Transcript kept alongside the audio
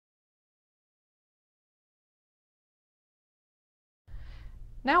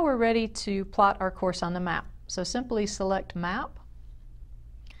Now we're ready to plot our course on the map. So simply select Map,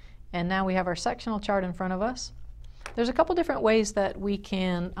 and now we have our sectional chart in front of us. There's a couple different ways that we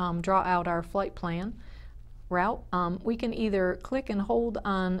can draw out our flight plan route. We can either click and hold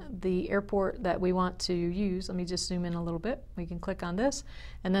on the airport that we want to use. Let me just zoom in a little bit. We can click on this,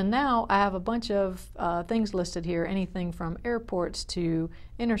 and then now I have a bunch of things listed here, anything from airports to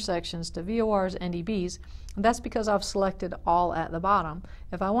intersections to VORs, NDBs. And that's because I've selected all at the bottom.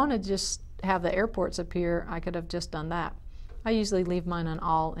 If I want to just have the airports appear, I could have just done that. I usually leave mine on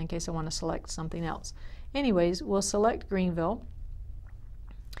all in case I want to select something else. Anyways, we'll select Greenville,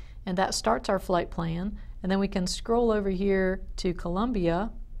 and that starts our flight plan. And then we can scroll over here to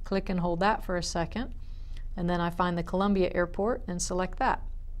Columbia, click and hold that for a second, and then I find the Columbia Airport and select that.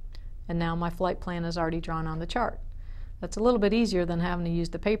 And now my flight plan is already drawn on the chart. That's a little bit easier than having to use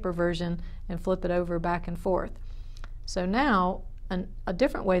the paper version and flip it over back and forth. So now a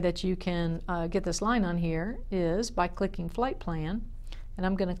different way that you can get this line on here is by clicking Flight Plan, and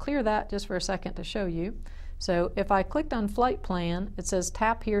I'm going to clear that just for a second to show you. So if I clicked on Flight Plan, it says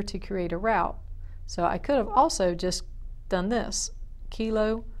tap here to create a route. So I could have also just done this,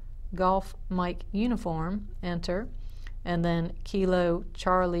 Kilo Golf Mike Uniform, enter, and then Kilo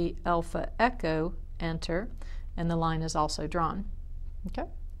Charlie Alpha Echo, enter, and the line is also drawn. Okay.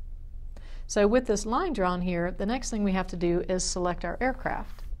 So with this line drawn here, the next thing we have to do is select our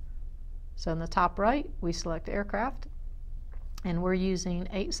aircraft. So in the top right, we select aircraft, and we're using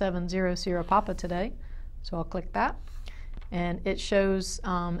 8700 Sierra Papa today, so I'll click that. And it shows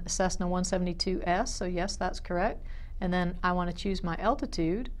Cessna 172S, so yes, that's correct. And then I want to choose my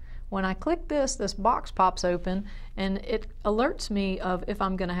altitude. When I click this, this box pops open, and it alerts me of if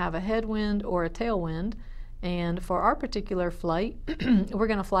I'm going to have a headwind or a tailwind. And for our particular flight, we're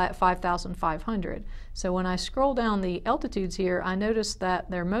going to fly at 5,500. So when I scroll down the altitudes here, I notice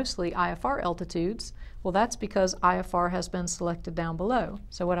that they're mostly IFR altitudes. Well, that's because IFR has been selected down below.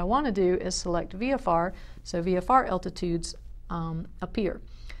 So what I want to do is select VFR, so VFR altitudes appear.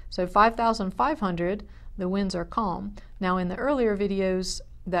 So 5,500, the winds are calm. Now in the earlier videos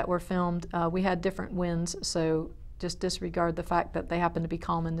that were filmed, we had different winds, so just disregard the fact that they happen to be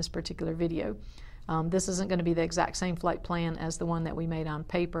calm in this particular video. This isn't going to be the exact same flight plan as the one that we made on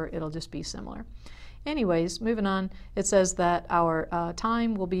paper. It'll just be similar. Anyways, moving on, it says that our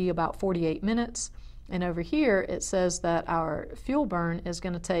time will be about 48 minutes. And over here, it says that our fuel burn is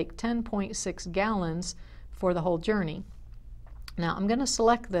going to take 10.6 gallons for the whole journey. Now, I'm going to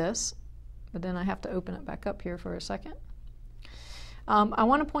select this, but then I have to open it back up here for a second. I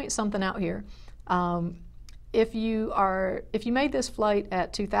want to point something out here. If you made this flight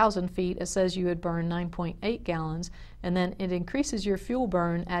at 2,000 feet, it says you would burn 9.8 gallons, and then it increases your fuel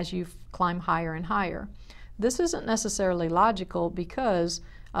burn as you climb higher and higher. This isn't necessarily logical because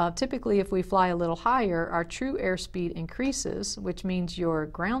typically if we fly a little higher, our true airspeed increases, which means your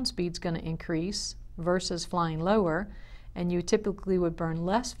ground speed's going to increase versus flying lower, and you typically would burn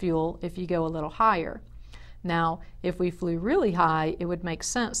less fuel if you go a little higher. Now, if we flew really high, it would make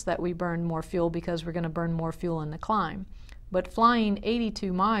sense that we burn more fuel because we're going to burn more fuel in the climb. But flying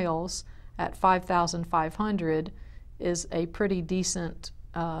 82 miles at 5,500 is a pretty decent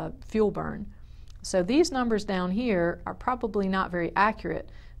fuel burn. So these numbers down here are probably not very accurate,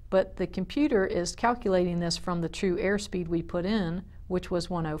 but the computer is calculating this from the true airspeed we put in, which was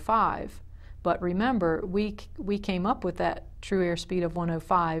 105. But remember, we came up with that true airspeed of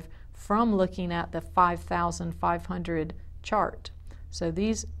 105 from looking at the 5,500 chart. So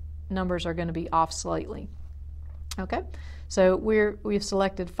these numbers are going to be off slightly. Okay, so we've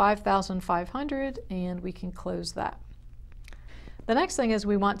selected 5,500 and we can close that. The next thing is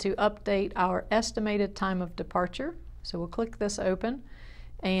we want to update our estimated time of departure. So we'll click this open,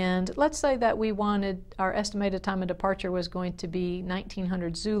 and let's say that we wanted our estimated time of departure was going to be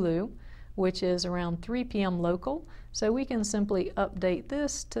 1900 Zulu, which is around 3 p.m. local. So we can simply update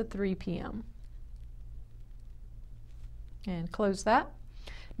this to 3 p.m. and close that.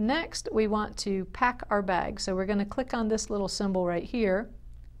 Next, we want to pack our bag. So we're going to click on this little symbol right here.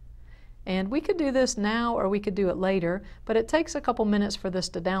 And we could do this now or we could do it later, but it takes a couple minutes for this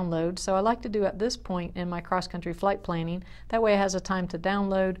to download. So I like to do at this point in my cross-country flight planning. That way it has a time to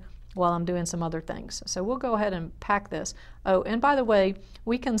download while I'm doing some other things. So we'll go ahead and pack this. Oh, and by the way,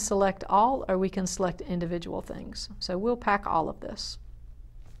 we can select all or we can select individual things. So we'll pack all of this.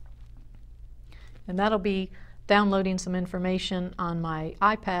 And that'll be downloading some information on my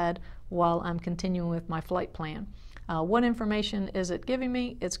iPad while I'm continuing with my flight plan. What information is it giving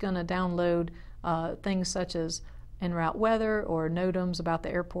me? It's going to download things such as en route weather or NOTAMs about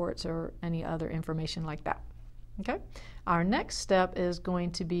the airports or any other information like that. Okay, our next step is going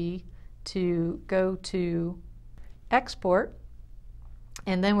to be to go to Export,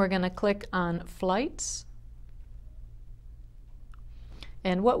 and then we're going to click on Flights.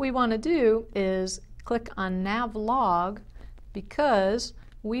 And what we want to do is click on Nav Log, because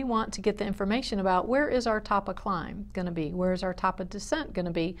we want to get the information about where is our top of climb going to be, where is our top of descent going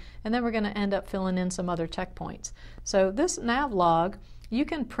to be, and then we're going to end up filling in some other checkpoints. So this Nav Log you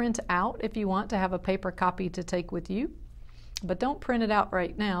can print out if you want to have a paper copy to take with you, but don't print it out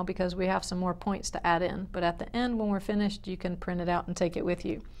right now because we have some more points to add in. But at the end, when we're finished, you can print it out and take it with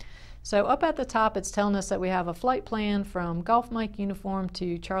you. So up at the top, it's telling us that we have a flight plan from Golf Mike Uniform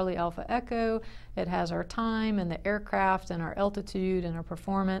to Charlie Alpha Echo. It has our time and the aircraft and our altitude and our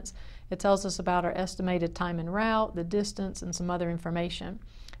performance. It tells us about our estimated time and route, the distance, and some other information.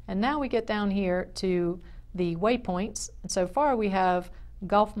 And now we get down here to the waypoints. And so far we have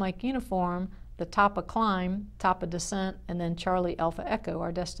Golf Mike Uniform, the top of climb, top of descent, and then Charlie Alpha Echo,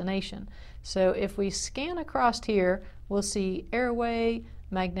 our destination. So if we scan across here, we'll see airway,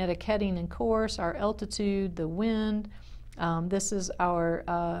 magnetic heading and course, our altitude, the wind. This is our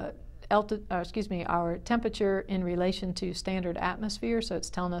our temperature in relation to standard atmosphere. So it's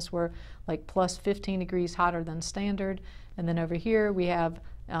telling us we're like plus 15 degrees hotter than standard. And then over here we have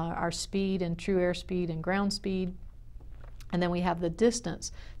our speed and true airspeed and ground speed. And then we have the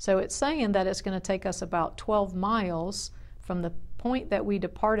distance. So it's saying that it's going to take us about 12 miles from the point that we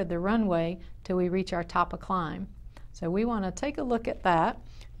departed the runway till we reach our top of climb. So we want to take a look at that,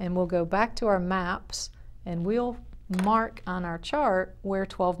 and we'll go back to our maps and we'll mark on our chart where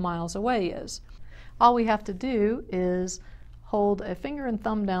 12 miles away is. All we have to do is hold a finger and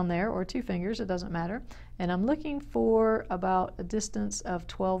thumb down there, or two fingers, it doesn't matter, and I'm looking for about a distance of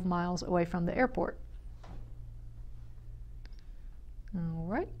 12 miles away from the airport. All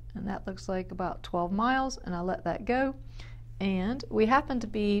right, and that looks like about 12 miles, and I'll let that go. And we happen to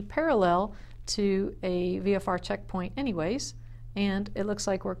be parallel to a VFR checkpoint anyways, and it looks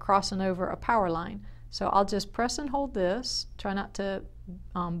like we're crossing over a power line. So I'll just press and hold this, try not to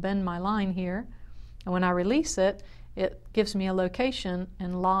bend my line here, and when I release it, it gives me a location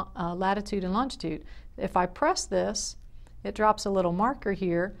and latitude and longitude. If I press this, it drops a little marker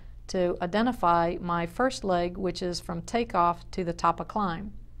here to identify my first leg, which is from takeoff to the top of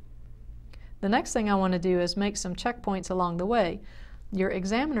climb. The next thing I want to do is make some checkpoints along the way. Your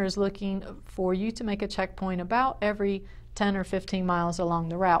examiner is looking for you to make a checkpoint about every 10 or 15 miles along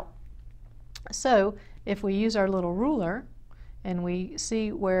the route. So if we use our little ruler and we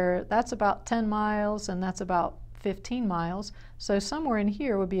see where that's about 10 miles and that's about 15 miles, so somewhere in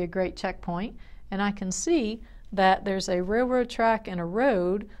here would be a great checkpoint, and I can see that there's a railroad track and a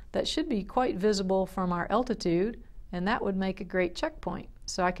road that should be quite visible from our altitude, and that would make a great checkpoint.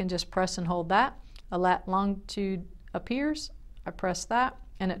 So I can just press and hold that. A lat longitude appears, I press that,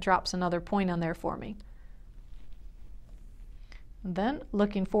 and it drops another point on there for me. And then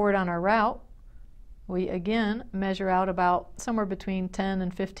looking forward on our route, we again measure out about somewhere between 10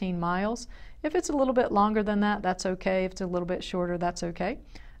 and 15 miles. If it's a little bit longer than that, that's okay. If it's a little bit shorter, that's okay.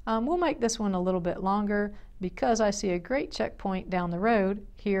 We'll make this one a little bit longer because I see a great checkpoint down the road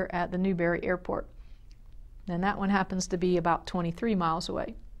here at the Newberry Airport. And that one happens to be about 23 miles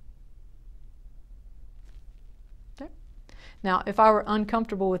away. Okay. Now, if I were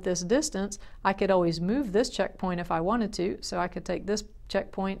uncomfortable with this distance, I could always move this checkpoint if I wanted to. So I could take this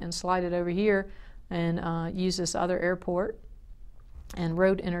checkpoint and slide it over here and use this other airport and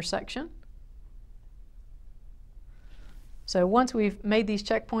road intersection. So once we've made these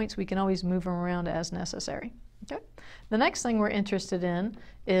checkpoints, we can always move them around as necessary. Okay. The next thing we're interested in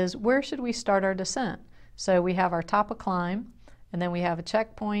is where should we start our descent? So we have our top of climb, and then we have a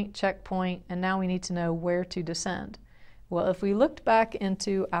checkpoint, and now we need to know where to descend. Well, if we looked back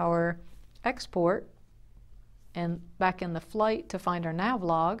into our export and back in the flight to find our nav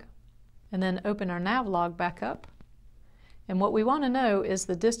log, and then open our nav log back up, and what we want to know is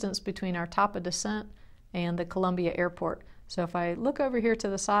the distance between our top of descent and the Columbia Airport. So if I look over here to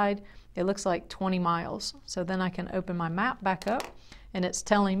the side, it looks like 20 miles. So then I can open my map back up, and it's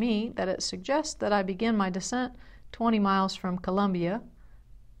telling me that it suggests that I begin my descent 20 miles from Columbia,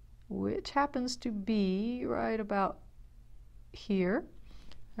 which happens to be right about here.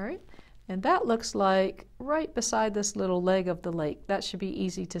 All right, and that looks like right beside this little leg of the lake. That should be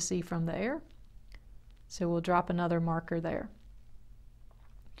easy to see from the air. So we'll drop another marker there.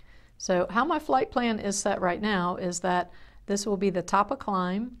 So how my flight plan is set right now is that this will be the top of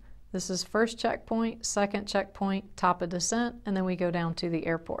climb. This is first checkpoint, second checkpoint, top of descent, and then we go down to the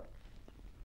airport.